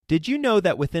Did you know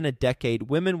that within a decade,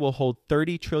 women will hold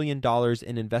 $30 trillion in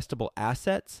investable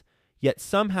assets? Yet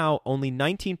somehow only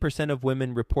 19% of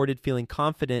women reported feeling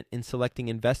confident in selecting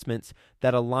investments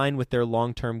that align with their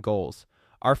long-term goals.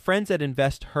 Our friends at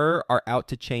InvestHer are out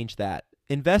to change that.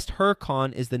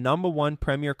 InvestHerCon is the #1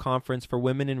 premier conference for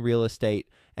women in real estate,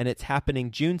 and it's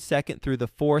happening June 2nd through the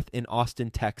 4th in Austin,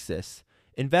 Texas.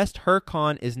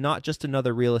 InvestHerCon is not just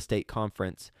another real estate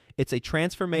conference. It's a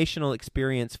transformational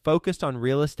experience focused on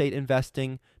real estate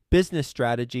investing, business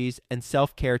strategies, and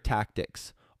self-care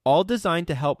tactics, all designed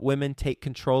to help women take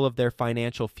control of their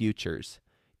financial futures.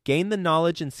 Gain the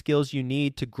knowledge and skills you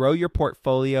need to grow your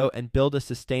portfolio and build a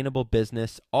sustainable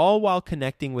business, all while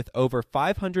connecting with over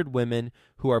 500 women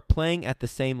who are playing at the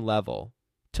same level.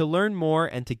 To learn more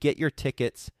and to get your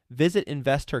tickets, visit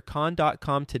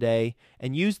InvestHerCon.com today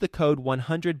and use the code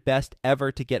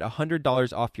 100BESTEVER to get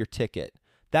 $100 off your ticket.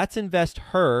 That's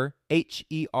InvestHer,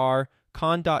 H-E-R,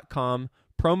 con.com,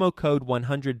 promo code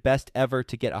 100BESTEVER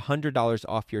to get $100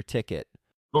 off your ticket.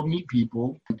 Go meet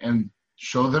people and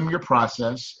show them your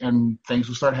process, and things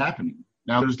will start happening.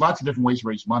 Now, there's lots of different ways to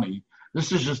raise money.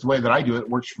 This is just the way that I do it. It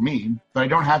works for me, but I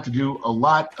don't have to do a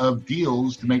lot of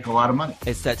deals to make a lot of money.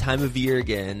 It's that time of year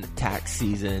again, tax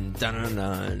season.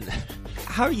 Dun-dun-dun.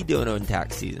 How are you doing on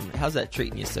tax season? How's that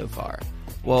treating you so far?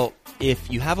 Well, if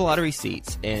you have a lot of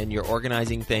receipts and you're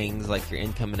organizing things like your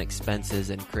income and expenses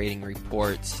and creating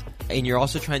reports, and you're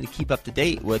also trying to keep up to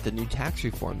date with the new tax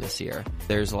reform this year,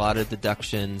 there's a lot of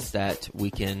deductions that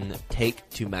we can take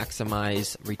to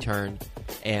maximize return,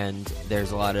 and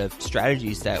there's a lot of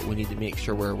strategies that we need to make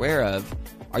sure we're aware of.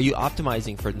 Are you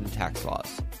optimizing for the new tax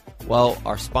laws? Well,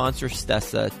 our sponsor,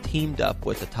 Stessa, teamed up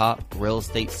with the top real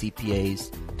estate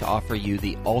CPAs to offer you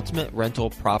the ultimate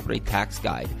rental property tax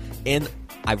guide. And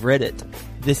I've read it.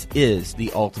 This is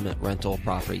the ultimate rental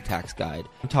property tax guide.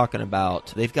 I'm talking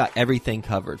about they've got everything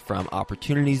covered, from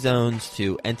opportunity zones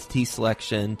to entity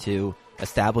selection to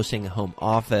establishing a home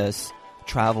office,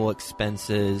 travel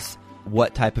expenses,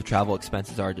 what type of travel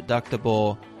expenses are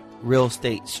deductible, real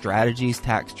estate strategies,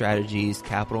 tax strategies,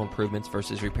 capital improvements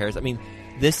versus repairs. I mean,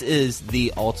 this is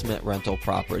the ultimate rental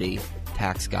property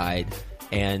tax guide.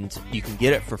 And you can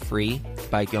get it for free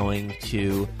by going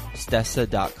to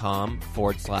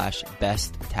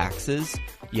stessa.com/best taxes.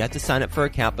 You have to sign up for an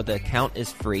account, but the account is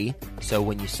free. So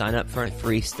when you sign up for a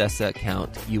free Stessa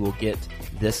account, you will get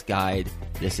this guide.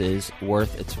 This is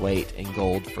worth its weight in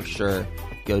gold for sure.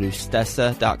 Go to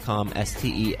stessa.com,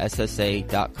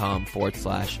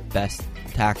 stessa.com/best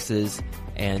taxes.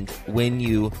 And when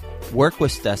you work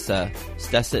with Stessa,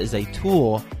 Stessa is a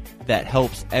tool that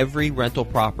helps every rental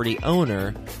property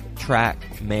owner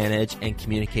track, manage, and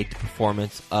communicate the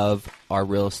performance of our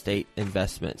real estate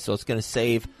investment. So it's going to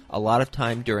save a lot of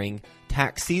time during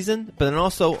tax season, but then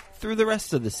also through the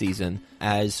rest of the season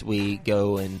as we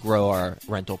go and grow our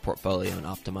rental portfolio and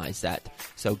optimize that.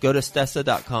 So go to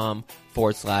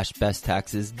stessa.com/best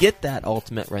taxes. Get that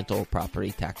ultimate rental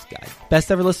property tax guide.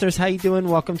 Best ever listeners, how you doing?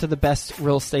 Welcome to the best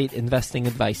real estate investing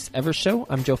advice ever show.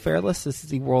 I'm Joe Fairless. This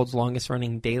is the world's longest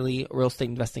running daily real estate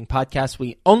investing podcast.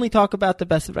 We only talk about the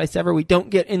best advice ever. We don't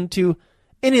get into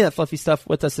any of that fluffy stuff.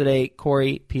 With us today,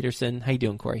 Corey Peterson. How you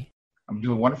doing, Corey? I'm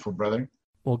doing wonderful, brother.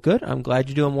 Well, good. I'm glad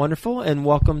you're doing wonderful, and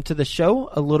welcome to the show.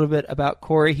 A little bit about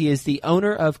Corey. He is the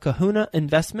owner of Kahuna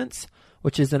Investments,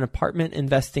 which is an apartment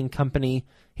investing company.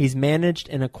 He's managed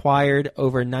and acquired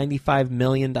over $95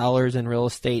 million in real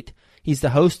estate. He's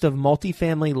the host of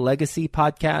Multifamily Legacy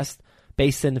podcast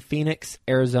based in Phoenix,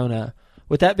 Arizona.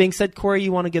 With that being said, Corey,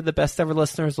 you want to give the best ever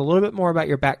listeners a little bit more about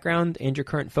your background and your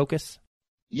current focus?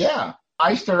 Yeah.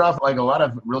 I started off like a lot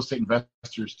of real estate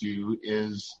investors do,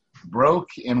 is broke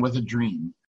and with a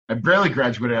dream. I barely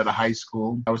graduated out of high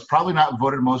school. I was probably not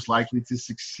voted most likely to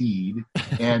succeed.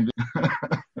 And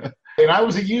and I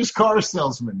was a used car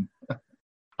salesman.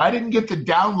 I didn't get the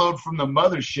download from the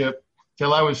mothership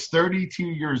till I was 32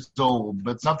 years old,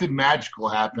 but something magical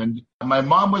happened. My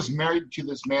mom was married to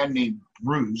this man named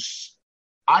Bruce.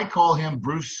 I call him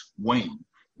Bruce Wayne.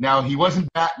 Now, he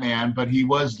wasn't Batman, but he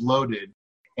was loaded.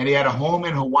 And he had a home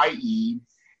in Hawaii.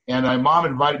 And my mom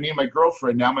invited me and my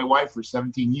girlfriend, now my wife for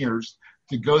 17 years,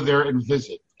 to go there and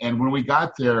visit. And when we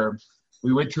got there,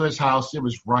 we went to his house. It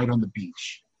was right on the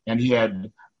beach. And he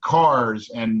had cars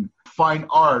and fine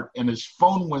art, and his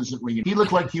phone wasn't ringing. He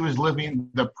looked like he was living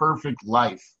the perfect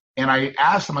life. And I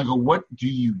asked him, I go, what do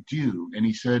you do? And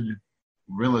he said,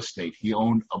 real estate. He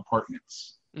owned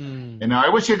apartments. And now I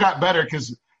wish it got better,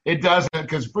 because it doesn't,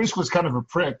 because Bruce was kind of a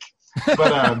prick.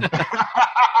 But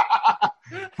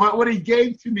but what he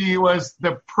gave to me was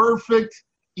the perfect,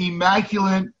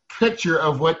 immaculate picture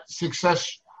of what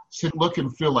success should look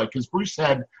and feel like. Because Bruce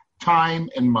had time,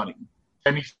 and money.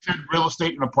 And he said real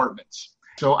estate and apartments.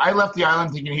 So I left the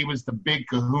island thinking he was the big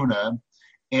kahuna.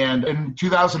 And in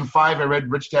 2005, I read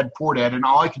Rich Dad Poor Dad, and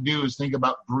all I could do is think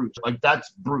about Bruce. Like,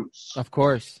 that's Bruce. Of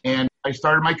course. And I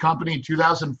started my company in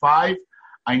 2005.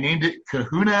 I named it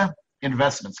Kahuna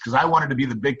Investments because I wanted to be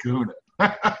the big kahuna.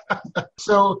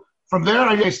 So from there,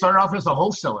 I started off as a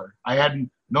wholesaler. I had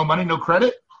no money, no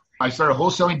credit. I started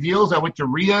wholesaling deals. I went to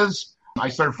RIAs. I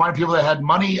started finding people that had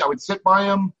money. I would sit by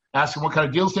them, ask them what kind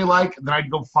of deals they like, and then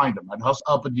I'd go find them. I'd hustle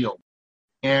up a deal.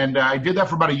 And I did that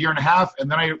for about a year and a half, and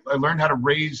then I learned how to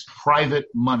raise private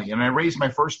money. And I raised my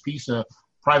first piece of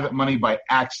private money by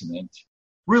accident.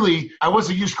 Really, I was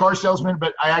a used car salesman,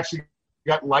 but I actually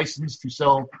got licensed to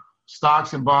sell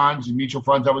stocks and bonds and mutual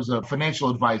funds. I was a financial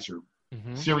advisor,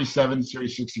 Series 7,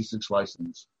 Series 66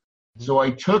 license. So I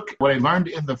took what I learned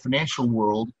in the financial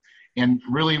world, and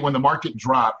really when the market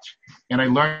dropped, and I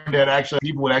learned that actually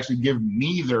people would actually give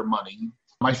me their money,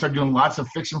 I started doing lots of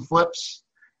fix and flips.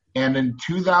 And in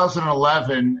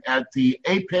 2011, at the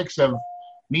apex of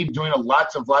me doing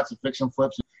lots of fix and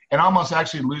flips and almost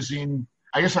actually losing,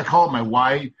 I guess I call it my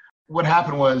why. What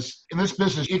happened was, in this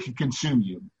business, it could consume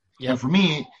you. Yep. And for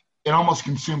me, it almost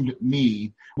consumed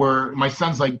me, where my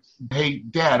son's like, hey,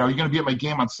 Dad, are you going to be at my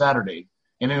game on Saturday?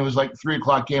 And it was like 3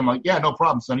 o'clock game. I'm like, yeah, no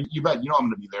problem, son. You bet. You know I'm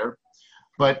going to be there.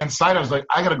 But inside, I was like,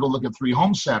 I got to go look at 3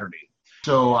 homes Saturday.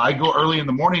 So I go early in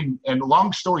the morning. And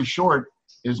long story short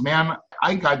is, man,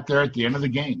 I got there at the end of the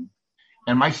game.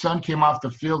 And my son came off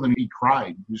the field and he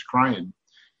cried. He was crying. And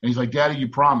he's like, Daddy, you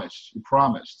promised. You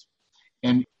promised.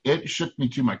 And it shook me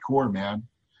to my core, man.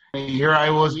 And here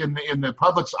I was in the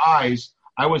public's eyes.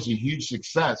 I was a huge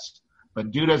success.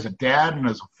 But, dude, as a dad and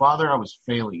as a father, I was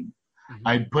failing.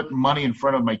 I put money in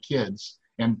front of my kids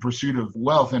in pursuit of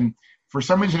wealth. And for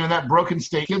some reason, in that broken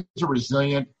state, kids are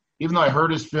resilient. Even though I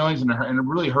hurt his feelings and it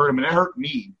really hurt him, and it hurt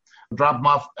me. I dropped him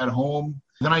off at home.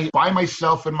 Then I by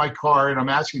myself in my car, and I'm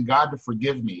asking God to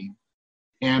forgive me.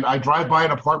 And I drive by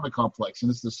an apartment complex,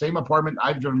 and it's the same apartment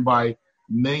I've driven by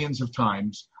millions of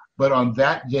times. But on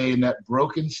that day, in that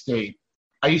broken state,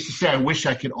 I used to say, I wish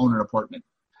I could own an apartment.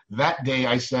 That day,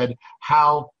 I said,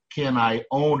 how can I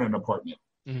own an apartment?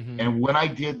 And when I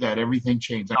did that, everything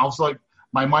changed. And also, like,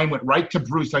 my mind went right to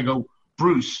Bruce. I go,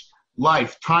 Bruce,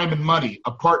 life, time, and money,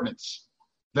 apartments.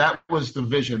 That was the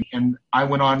vision. And I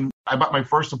went on. I bought my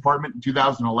first apartment in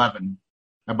 2011.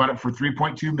 I bought it for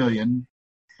 $3.2 million.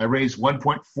 I raised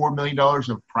 $1.4 million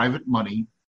of private money.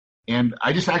 And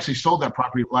I just actually sold that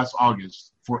property last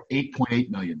August for $8.8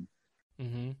 million.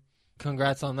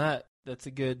 Congrats on that. That's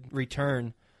a good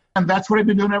return. And that's what I've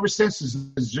been doing ever since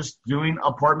is just doing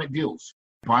apartment deals,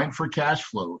 buying for cash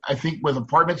flow. I think with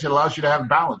apartments, it allows you to have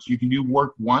balance. You can do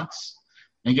work once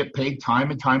and get paid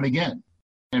time and time again.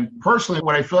 And personally,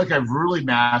 what I feel like I've really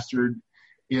mastered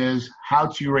is how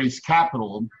to raise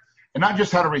capital, and not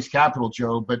just how to raise capital,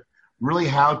 Joe, but really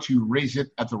how to raise it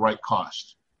at the right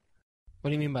cost. What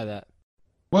do you mean by that?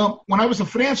 Well, when I was a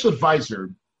financial advisor,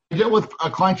 I dealt with a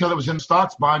clientele that was in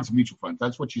stocks, bonds, and mutual funds.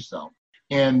 That's what you sell.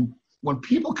 And when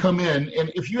people come in,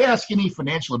 and if you ask any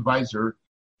financial advisor,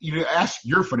 you ask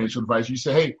your financial advisor, you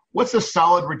say, hey, what's a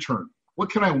solid return? What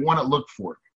can I want to look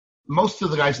for? Most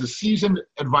of the guys, the seasoned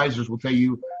advisors will tell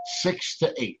you 6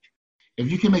 to 8.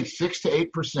 If you can make 6 to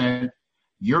 8%,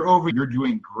 you're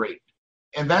doing great.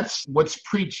 And that's what's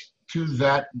preached to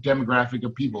that demographic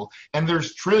of people. And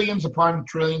there's trillions upon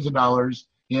trillions of dollars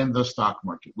in the stock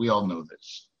market. We all know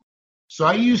this. So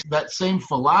I use that same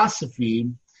philosophy.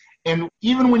 And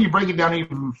even when you break it down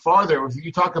even farther, if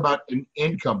you talk about an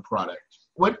income product,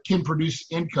 what can produce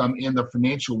income in the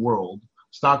financial world,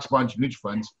 stocks, bonds,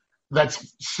 mutual funds,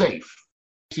 that's safe?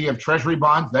 So you have treasury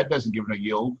bonds, that doesn't give a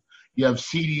yield. You have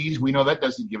CDs, we know that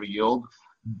doesn't give a yield.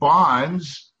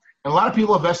 Bonds, and a lot of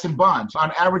people invest in bonds.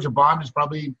 On average, a bond is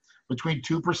probably between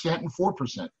 2% and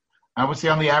 4%. I would say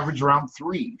on the average around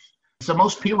 3%. So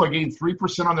most people are getting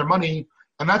 3% on their money,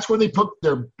 and that's where they put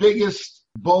their biggest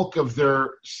bulk of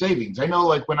their savings. I know,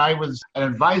 like when I was an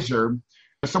advisor,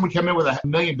 if someone came in with $1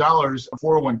 million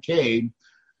 401k,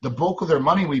 the bulk of their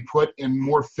money we put in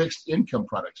more fixed income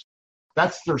products.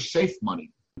 That's their safe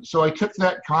money. So I took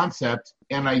that concept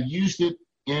and I used it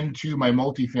into my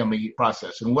multifamily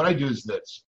process. And what I do is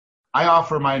this. I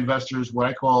offer my investors what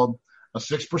I call a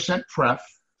 6% pref.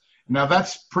 Now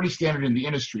that's pretty standard in the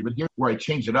industry, but here's where I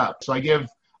change it up. So I give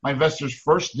my investors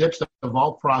first dips of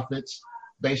all profits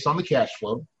based on the cash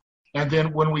flow. And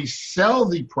then when we sell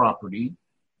the property,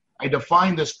 I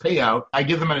define this payout. I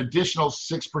give them an additional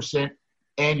 6%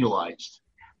 annualized,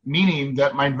 meaning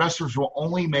that my investors will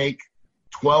only make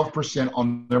 12%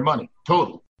 on their money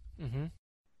total.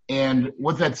 And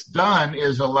what that's done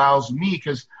is allows me,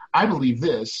 because I believe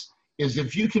this is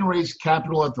if you can raise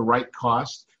capital at the right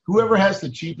cost, whoever has the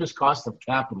cheapest cost of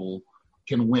capital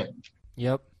can win.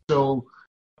 Yep. So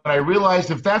I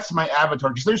realized if that's my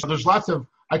avatar, because there's lots of,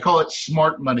 I call it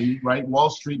smart money, right? Wall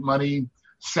Street money,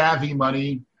 savvy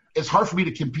money. It's hard for me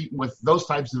to compete with those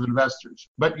types of investors.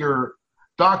 But your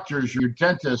doctors, your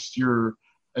dentists, your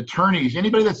attorneys,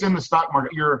 anybody that's in the stock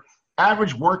market, your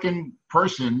average working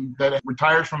person that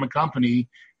retires from a company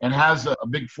and has a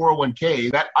big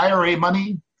 401k, that IRA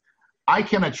money, I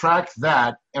can attract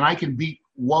that and I can beat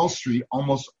Wall Street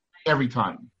almost every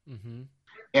time. Mm-hmm.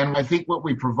 And I think what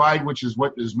we provide, which is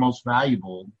what is most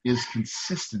valuable, is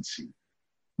consistency.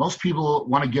 Most people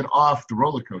want to get off the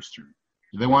roller coaster.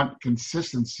 They want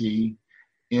consistency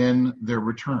in their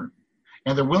return.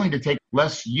 And they're willing to take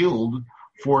less yield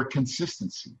for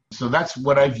consistency. So that's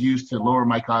what I've used to lower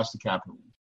my cost of capital.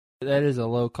 That is a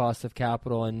low cost of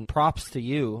capital, and props to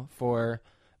you for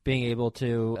being able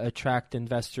to attract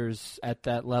investors at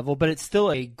that level. But it's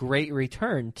still a great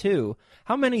return, too.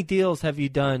 How many deals have you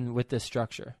done with this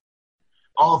structure?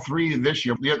 All three this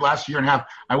year. The last year and a half,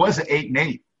 I was at 8 and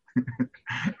 8.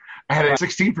 I had a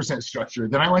 16% structure.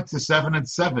 Then I went to 7 and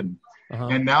 7.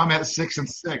 And now I'm at 6 and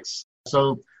 6.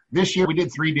 So this year we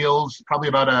did 3 deals, probably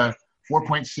about a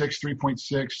 4.6,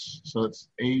 3.6. So it's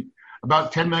 8,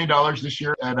 about $10 million this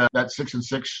year at that 6 and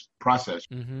 6 process.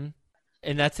 Mm-hmm.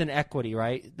 And that's in equity,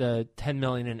 right? The $10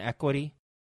 million in equity?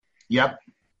 Yep.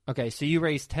 Okay, so you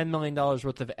raised $10 million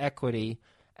worth of equity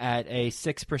at a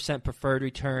 6% preferred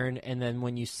return, and then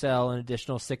when you sell, an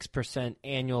additional 6%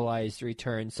 annualized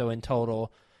return. So in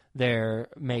total, they're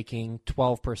making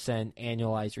 12%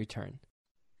 annualized return.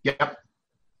 Yep.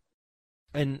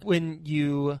 And when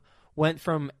you went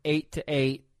from 8 to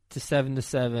 8 to 7 to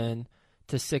 7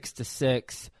 to 6 to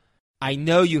 6, I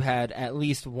know you had at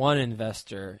least one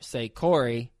investor say,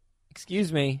 Corey,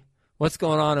 excuse me, what's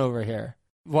going on over here?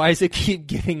 Why does it keep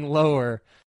getting lower?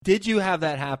 Did you have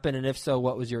that happen? And if so,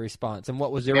 what was your response? And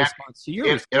what was their response to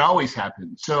yours? It always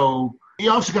happens. So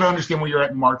you also got to understand where you're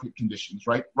at in market conditions,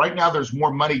 right? Right now, there's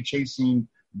more money chasing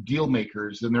deal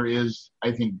makers than there is,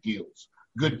 I think, deals,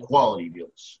 good quality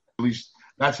deals. At least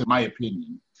that's in my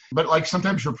opinion. But like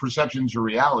sometimes your perceptions are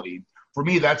reality. For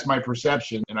me, that's my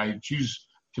perception, and I choose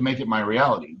to make it my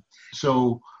reality.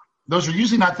 So those are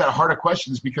usually not that hard of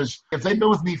questions, because if they've been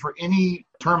with me for any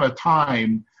term of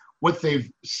time, what they've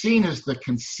seen is the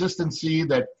consistency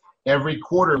that every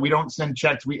quarter we don't send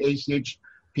checks, we ACH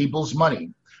people's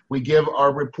money. We give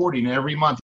our reporting every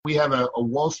month. We have a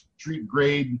Wall Street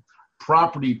grade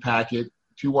property packet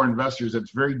to our investors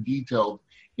that's very detailed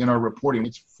in our reporting.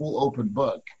 It's full open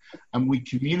book. And we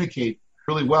communicate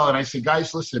really well. And I say,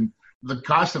 guys, listen, the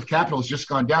cost of capital has just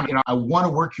gone down. I want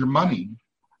to work your money,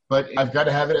 but I've got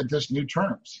to have it at this new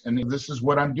terms. And this is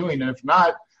what I'm doing. And if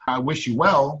not, I wish you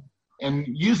well. And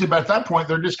usually by that point,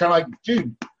 they're just kind of like,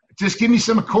 dude, just give me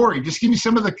some of Corey. Just give me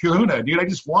some of the kahuna, dude. I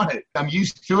just want it. I'm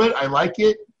used to it. I like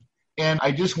it. And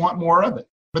I just want more of it.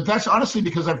 But that's honestly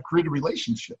because I've created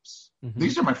relationships. Mm-hmm.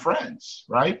 These are my friends,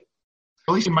 right?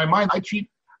 At least in my mind, I treat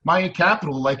my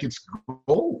capital like it's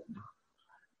gold.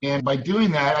 And by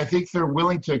doing that, I think they're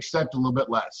willing to accept a little bit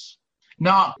less.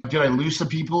 Now, did I lose some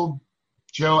people?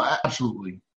 Joe,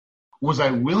 absolutely. Was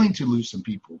I willing to lose some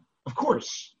people? Of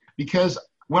course. Because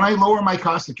when I lower my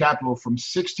cost of capital from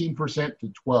 16%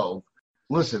 to 12%,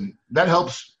 listen, that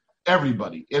helps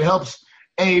everybody. It helps,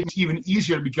 it's even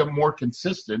easier to become more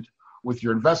consistent with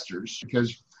your investors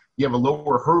because you have a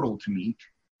lower hurdle to meet.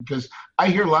 Because I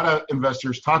hear a lot of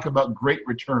investors talk about great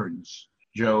returns,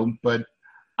 Joe, but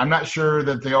I'm not sure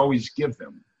that they always give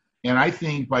them. And I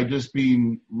think by just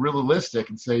being realistic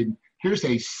and saying, here's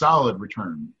a solid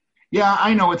return. Yeah,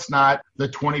 I know it's not the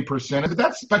 20%, but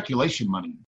that's speculation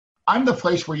money. I'm the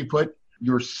place where you put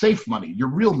your safe money, your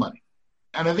real money.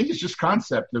 And I think it's just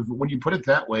concept of when you put it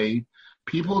that way,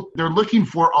 people, they're looking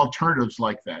for alternatives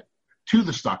like that to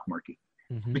the stock market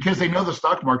because they know the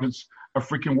stock market's a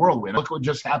freaking whirlwind. Look what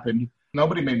just happened.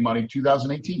 Nobody made money in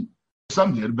 2018.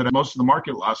 Some did, but most of the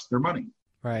market lost their money.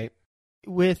 Right.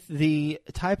 With the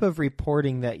type of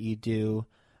reporting that you do,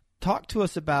 talk to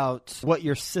us about what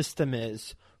your system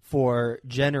is for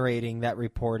generating that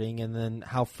reporting and then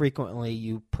how frequently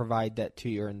you provide that to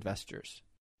your investors.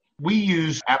 We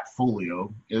use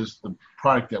AppFolio is the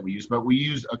product that we use, but we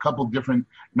use a couple different,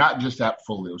 not just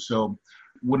AppFolio. So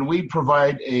when we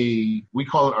provide we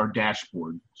call it our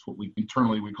dashboard. It's what we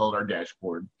internally call it our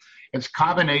dashboard. It's a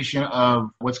combination of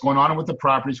what's going on with the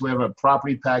properties. We have a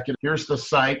property packet. Here's the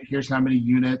site. Here's how many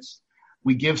units.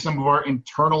 We give some of our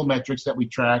internal metrics that we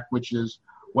track, which is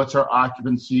what's our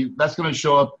occupancy. That's going to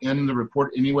show up in the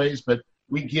report anyways, but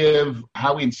we give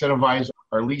how we incentivize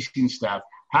our leasing staff,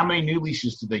 How many new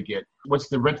leases did they get? What's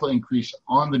the rental increase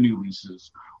on the new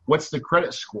leases? What's the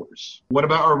credit scores? What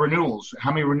about our renewals?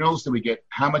 How many renewals do we get?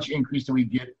 How much increase do we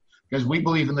get? Because we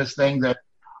believe in this thing that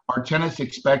our tenants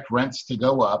expect rents to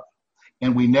go up,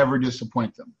 and we never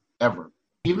disappoint them, ever.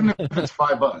 Even if it's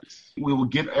 $5, we will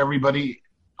get everybody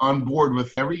on board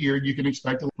with every year you can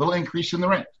expect a little increase in the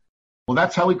rent. Well,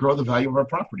 that's how we grow the value of our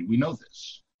property. We know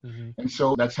this. And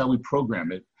so that's how we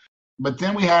program it. But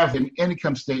then we have an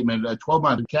income statement, a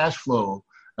 12-month cash flow,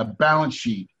 a balance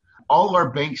sheet, all our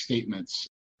bank statements.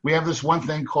 We have this one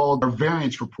thing called our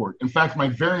variance report. In fact, my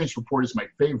variance report is my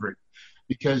favorite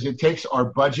because it takes our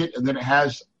budget and then it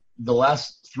has the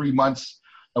last 3 months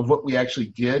of what we actually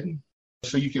did.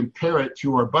 So you compare it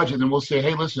to our budget and we'll say,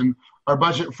 hey, listen, our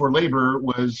budget for labor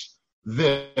was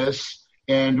this,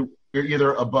 and we're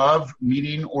either above,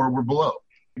 meeting, or we're below.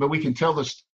 But we can tell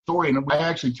the story, and I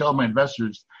actually tell my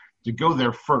investors to go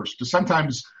there first. Because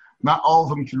sometimes not all of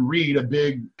them can read a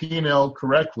big P&L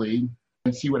correctly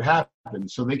and see what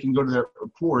happens. So they can go to their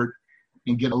report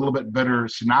and get a little bit better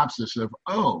synopsis of,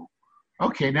 oh,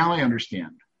 okay, now I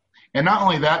understand. And not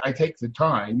only that, I take the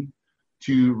time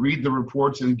to read the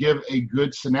reports and give a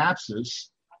good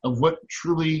synopsis of what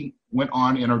truly went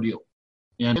on in our deal.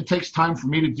 And it takes time for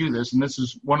me to do this, and this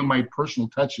is one of my personal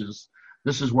touches.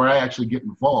 This is where I actually get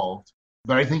involved.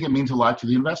 But I think it means a lot to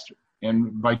the investor.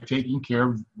 And by taking care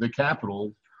of the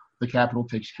capital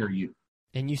takes care of you.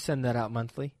 And you send that out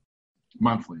monthly?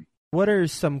 Monthly. What are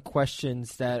some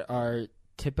questions that are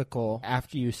typical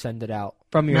after you send it out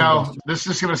from your Now, investors? this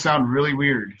is going to sound really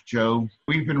weird, Joe.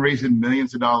 We've been raising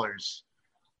millions of dollars.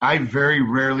 I very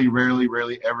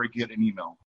rarely ever get an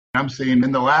email. I'm saying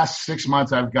in the last 6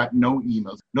 months, I've got no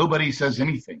emails. Nobody says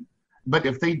anything. But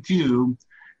if they do,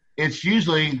 it's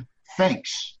usually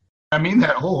thanks. I mean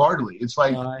that wholeheartedly. It's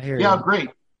like, yeah, great.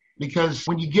 Because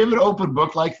when you give an open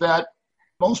book like that,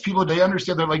 most people, they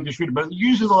understand they're like, just read it. But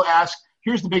usually they'll ask,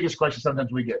 here's the biggest question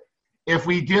sometimes we get. If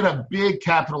we did a big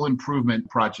capital improvement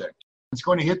project, it's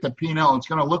going to hit the P&L. It's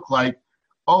going to look like,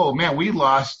 oh, man, we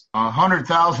lost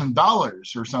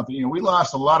 $100,000 or something. You know, we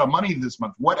lost a lot of money this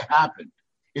month. What happened?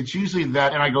 It's usually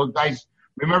that. And I go, guys,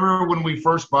 remember when we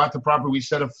first bought the property, we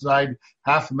set aside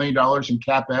 $500,000 in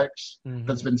CapEx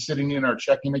that's been sitting in our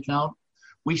checking account?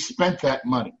 We spent that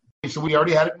money. So we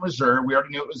already had it in reserve. We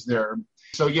already knew it was there.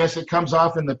 So, yes, it comes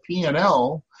off in the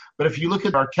P&L. But if you look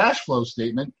at our cash flow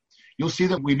statement, you'll see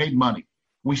that we made money.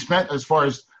 We spent, as far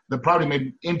as the property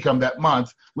made income that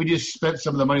month, we just spent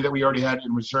some of the money that we already had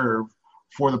in reserve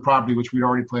for the property, which we'd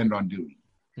already planned on doing.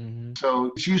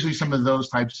 So it's usually some of those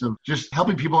types of just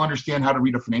helping people understand how to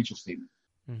read a financial statement.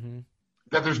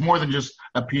 That there's more than just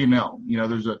a P&L. You know,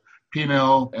 there's a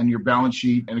P&L and your balance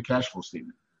sheet and a cash flow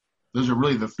statement. Those are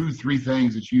really the three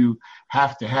things that you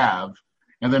have to have.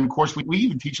 And then, of course, we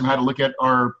even teach them how to look at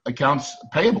our accounts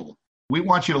payable. We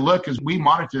want you to look, as we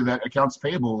monitor that accounts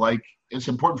payable, like it's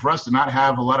important for us to not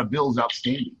have a lot of bills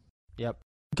outstanding. Yep.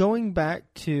 Going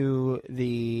back to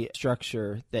the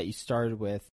structure that you started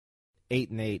with, 8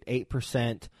 and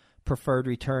 8% preferred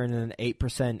return and an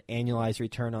 8% annualized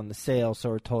return on the sale,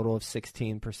 so a total of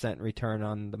 16% return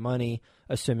on the money,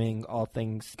 assuming all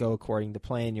things go according to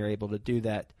plan, you're able to do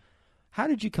that. How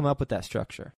did you come up with that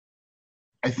structure?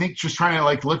 I think just trying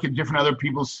to look at different other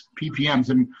people's PPMs.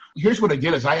 And here's what I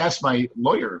did is I asked my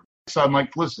lawyer. So I'm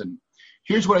like, listen,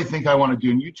 here's what I think I want to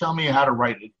do. And you tell me how to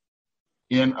write it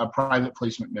in a private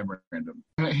placement memorandum.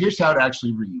 And here's how it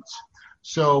actually reads.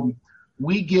 So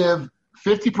we give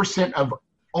 50% of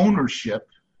ownership.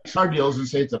 Our deals and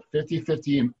say it's a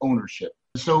 50-50 in ownership.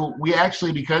 So we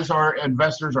actually, because our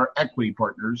investors are equity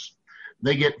partners,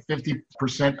 they get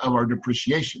 50% of our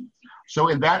depreciation. So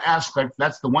in that aspect,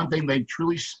 that's the one thing they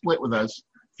truly split with us,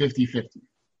 50-50.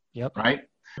 Yep. Right?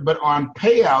 But on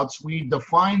payouts, we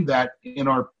define that in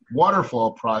our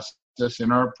waterfall process,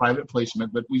 in our private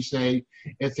placement, but we say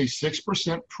it's a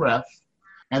 6% pref,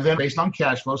 and then based on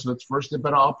cash flow, so that's first dip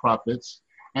at all profits,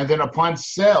 and then upon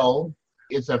sale,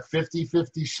 it's a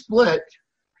 50-50 split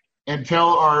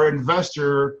until our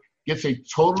investor gets a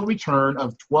total return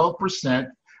of 12%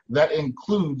 that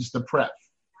includes the pref.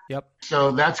 Yep.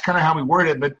 So that's kind of how we word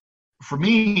it. But for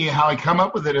me, how I come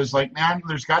up with it is like, man,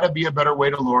 there's got to be a better way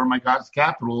to lower my cost of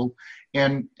capital.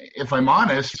 And if I'm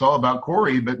honest, it's all about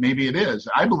Corey, but maybe it is.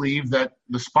 I believe that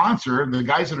the sponsor, the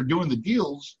guys that are doing the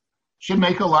deals, should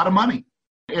make a lot of money.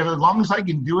 And as long as I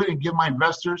can do it and give my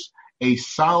investors a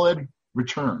solid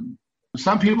return.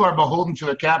 Some people are beholden to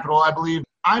their capital. I believe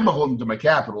I'm beholden to my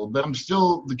capital, but I'm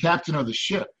still the captain of the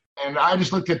ship. And I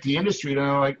just looked at the industry and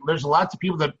I'm like, there's lots of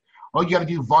people that, oh, you got to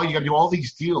do volume, you got to do all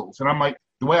these deals. And I'm like,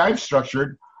 the way I've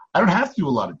structured, I don't have to do a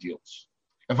lot of deals.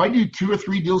 If I do 2 or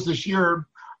 3 deals this year,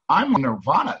 I'm on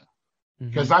Nirvana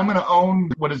because I'm going to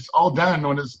own when it's all done,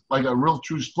 when it's like a real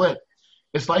true split.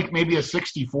 It's like maybe a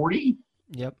 60-40.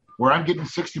 Yep. Where I'm getting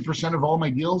 60% of all my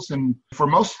deals. And for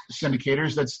most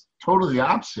syndicators, that's totally the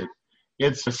opposite.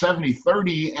 It's a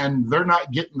 70-30, and they're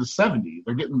not getting the 70.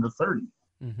 They're getting the 30.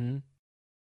 Mm-hmm.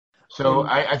 So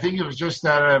I think it was just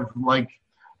that of like,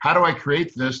 how do I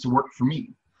create this to work for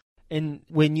me? And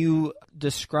when you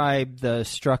describe the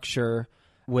structure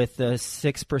with the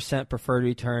 6% preferred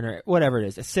return or whatever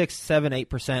it is, 6, 7,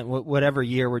 8%, whatever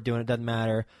year we're doing, it doesn't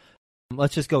matter.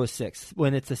 Let's just go with 6.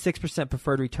 When it's a 6%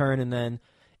 preferred return and then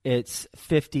it's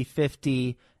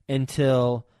 50-50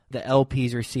 until the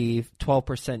LPs receive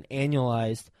 12%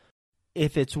 annualized.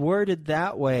 If it's worded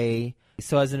that way,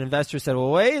 so as an investor said,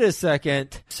 well, wait a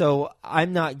second. So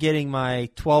I'm not getting my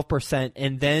 12%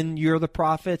 and then you're the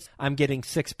profits. I'm getting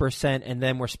 6% and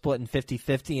then we're splitting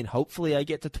 50-50 and hopefully I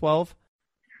get to 12.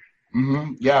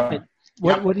 Mm-hmm. Yeah.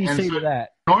 What do you say to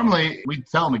that? Normally, we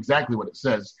tell them exactly what it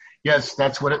says. Yes,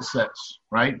 that's what it says,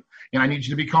 right? And I need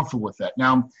you to be comfortable with that.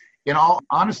 Now, in all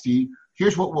honesty,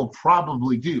 here's what we'll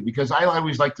probably do, because I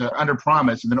always like to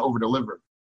under-promise and then over-deliver.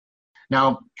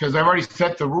 Now, because I've already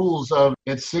set the rules of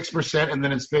it's 6% and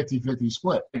then it's 50-50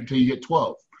 split until you get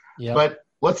 12. Yep. But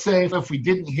let's say if we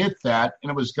didn't hit that and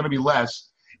it was going to be less,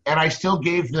 and I still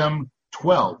gave them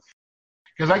 12,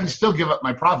 because I can still give up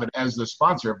my profit as the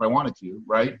sponsor if I wanted to,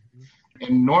 right?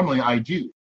 And normally I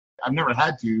do. I've never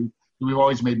had to. We've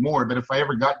always made more. But if I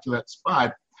ever got to that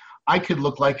spot, I could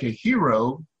look like a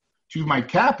hero to my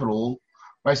capital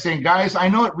by saying, guys, I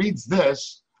know it reads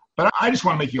this, but I just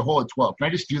want to make you whole at 12. Can I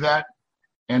just do that?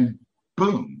 And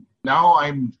boom, now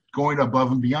I'm going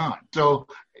above and beyond. So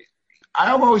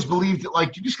I've always believed that,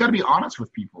 like, you just got to be honest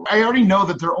with people. I already know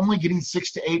that they're only getting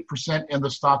 6 to 8% in the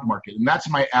stock market, and that's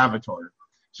my avatar.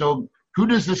 So who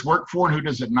does this work for and who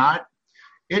does it not?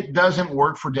 It doesn't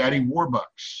work for Daddy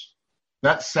Warbucks.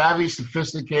 That savvy,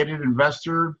 sophisticated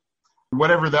investor,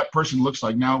 whatever that person looks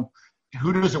like. Now,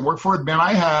 who does it work for? Man,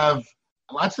 I have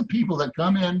lots of people that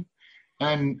come in,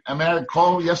 and I had a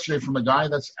call yesterday from a guy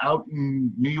that's out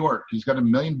in New York. He's got $1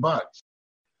 million,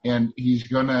 and he's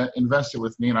going to invest it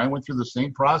with me. And I went through the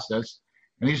same process,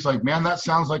 and he's like, man, that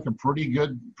sounds like a pretty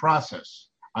good process.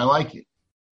 I like it.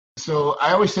 So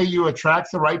I always say you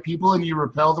attract the right people and you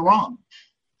repel the wrong,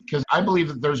 because I believe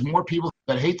that there's more people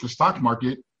that hate the stock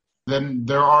market than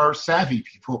there are savvy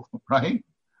people, right?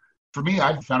 For me,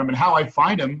 I've found them, and how I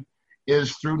find them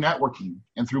is through networking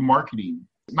and through marketing.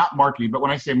 Not marketing, but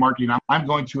when I say marketing, I'm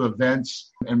going to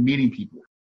events and meeting people.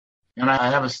 And I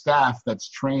have a staff that's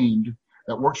trained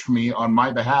that works for me on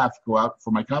my behalf, go out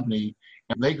for my company,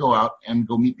 and they go out and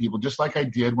go meet people just like I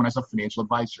did when I was a financial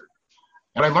advisor.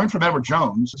 And I learned from Edward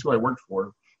Jones, that's who I worked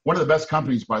for, one of the best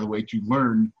companies, by the way, to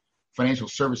learn financial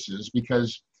services,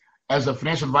 because as a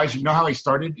financial advisor, you know how I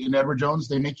started in Edward Jones?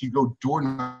 They make you go door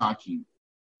knocking,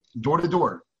 door to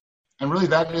door. And really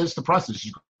that is the process.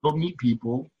 You go meet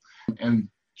people and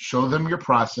show them your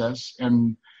process,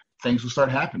 and things will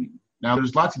start happening. Now,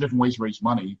 there's lots of different ways to raise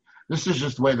money. This is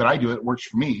just the way that I do it. It works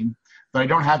for me, but I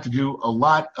don't have to do a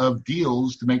lot of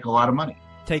deals to make a lot of money.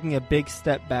 Taking a big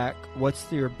step back,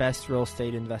 what's your best real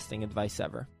estate investing advice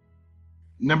ever?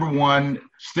 Number one,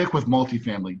 stick with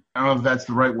multifamily. I don't know if that's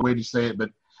the right way to say it, but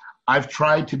I've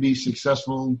tried to be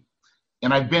successful,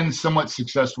 and I've been somewhat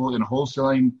successful in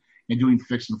wholesaling and doing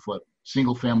fix and flip,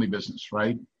 single family business,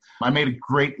 right? I made a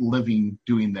great living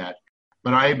doing that,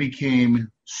 but I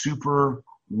became super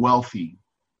wealthy,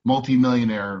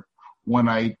 multimillionaire, when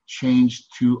I changed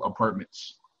to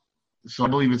apartments. So I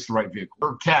believe it's the right vehicle.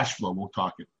 Or cash flow, we'll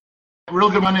talk it. A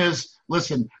real good one is,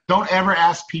 listen, don't ever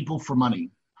ask people for money.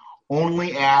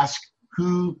 Only ask,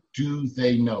 who do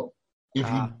they know? If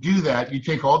you do that, you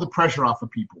take all the pressure off of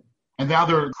people. And now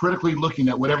they're critically looking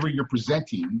at whatever you're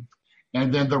presenting,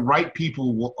 and then the right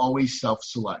people will always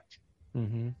self-select.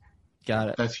 Mm-hmm. Got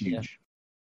it. That's huge. Yeah.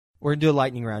 We're going to do a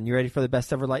lightning round. You ready for the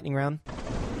best ever lightning round?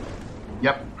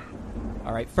 Yep.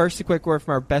 All right. First, a quick word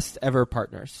from our best ever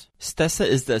partners. Stessa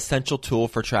is the essential tool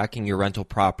for tracking your rental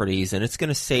properties, and it's going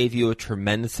to save you a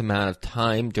tremendous amount of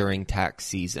time during tax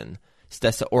season.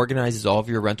 Stessa organizes all of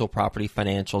your rental property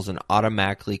financials and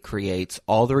automatically creates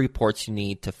all the reports you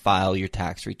need to file your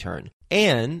tax return.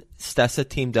 And Stessa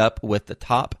teamed up with the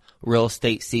top real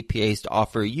estate CPAs to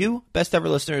offer you, best ever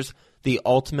listeners, the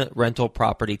ultimate rental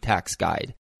property tax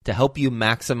guide to help you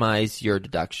maximize your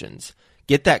deductions.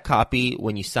 Get that copy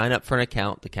when you sign up for an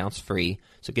account. The account's free.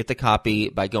 So get the copy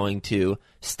by going to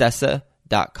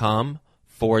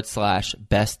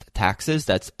stessa.com/best taxes.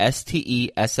 That's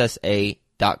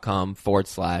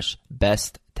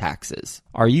STESSA.com/best taxes.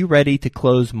 Are you ready to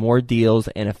close more deals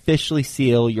and officially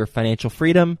seal your financial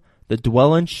freedom? The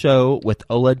Dwellyn Show with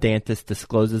Ola Dantis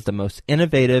discloses the most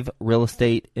innovative real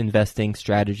estate investing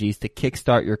strategies to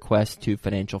kickstart your quest to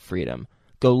financial freedom.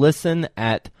 Go listen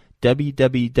at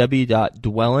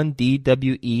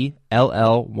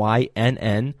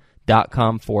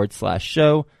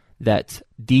www.dwellyn.com/show. That's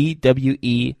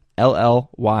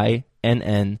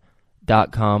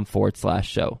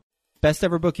DWELLYNN.com/show. Best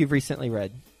ever book you've recently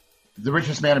read? The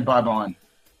Richest Man in Babylon.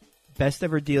 Best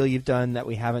ever deal you've done that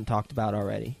we haven't talked about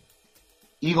already?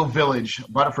 Eagle Village.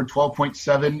 Bought it for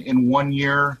 $12.7 in 1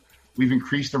 year. We've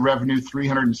increased the revenue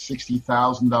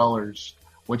 $360,000,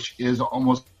 which is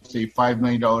almost a $5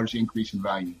 million increase in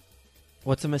value.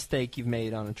 What's a mistake you've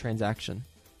made on a transaction?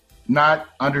 Not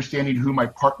understanding who my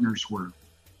partners were.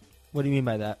 What do you mean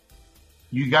by that?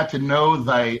 You got to know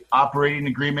thy operating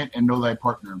agreement and know thy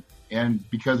partner. And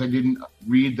because I didn't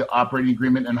read the operating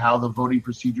agreement and how the voting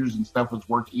procedures and stuff was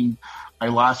working, I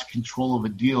lost control of a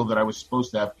deal that I was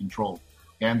supposed to have control.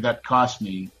 And that cost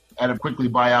me. I had to quickly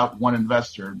buy out one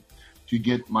investor to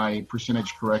get my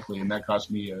percentage correctly, and that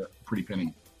cost me a pretty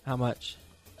penny. How much?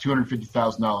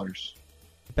 $250,000.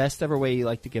 Best ever way you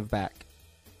like to give back?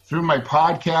 Through my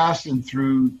podcast and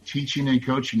through teaching and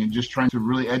coaching and just trying to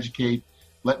really educate,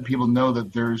 letting people know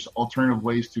that there's alternative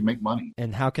ways to make money.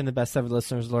 And how can the Best Ever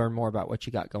listeners learn more about what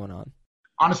you got going on?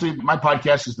 Honestly, my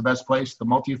podcast is the best place. The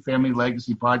Multifamily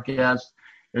Legacy Podcast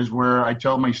is where I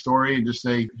tell my story and just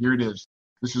say, here it is.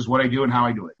 This is what I do and how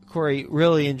I do it. Corey,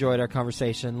 really enjoyed our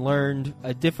conversation, learned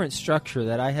a different structure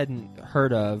that I hadn't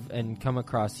heard of and come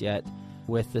across yet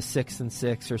with the 6 and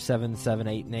 6 or 7, 7,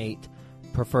 8, and 8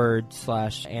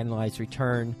 preferred/analyzed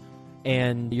return,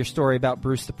 and your story about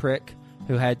Bruce the Prick,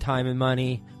 who had time and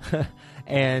money,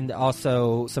 and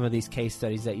also some of these case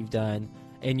studies that you've done,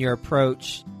 and your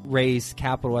approach, raise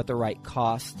capital at the right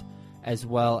cost, as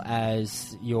well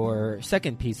as your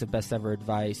second piece of Best Ever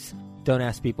advice, don't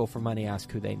ask people for money,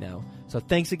 ask who they know. So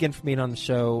thanks again for being on the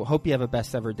show. Hope you have a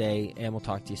Best Ever day, and we'll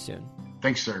talk to you soon.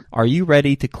 Thanks, sir. Are you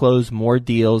ready to close more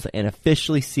deals and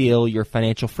officially seal your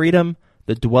financial freedom?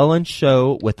 The Dwellyn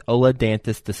Show with Ola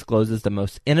Dantis discloses the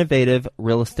most innovative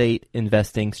real estate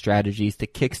investing strategies to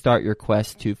kickstart your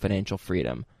quest to financial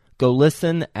freedom. Go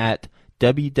listen at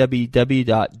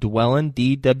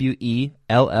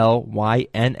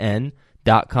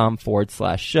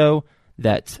www.dwellyn.com/show.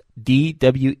 That's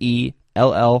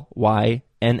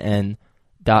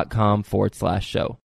DWELLYNN.com/show.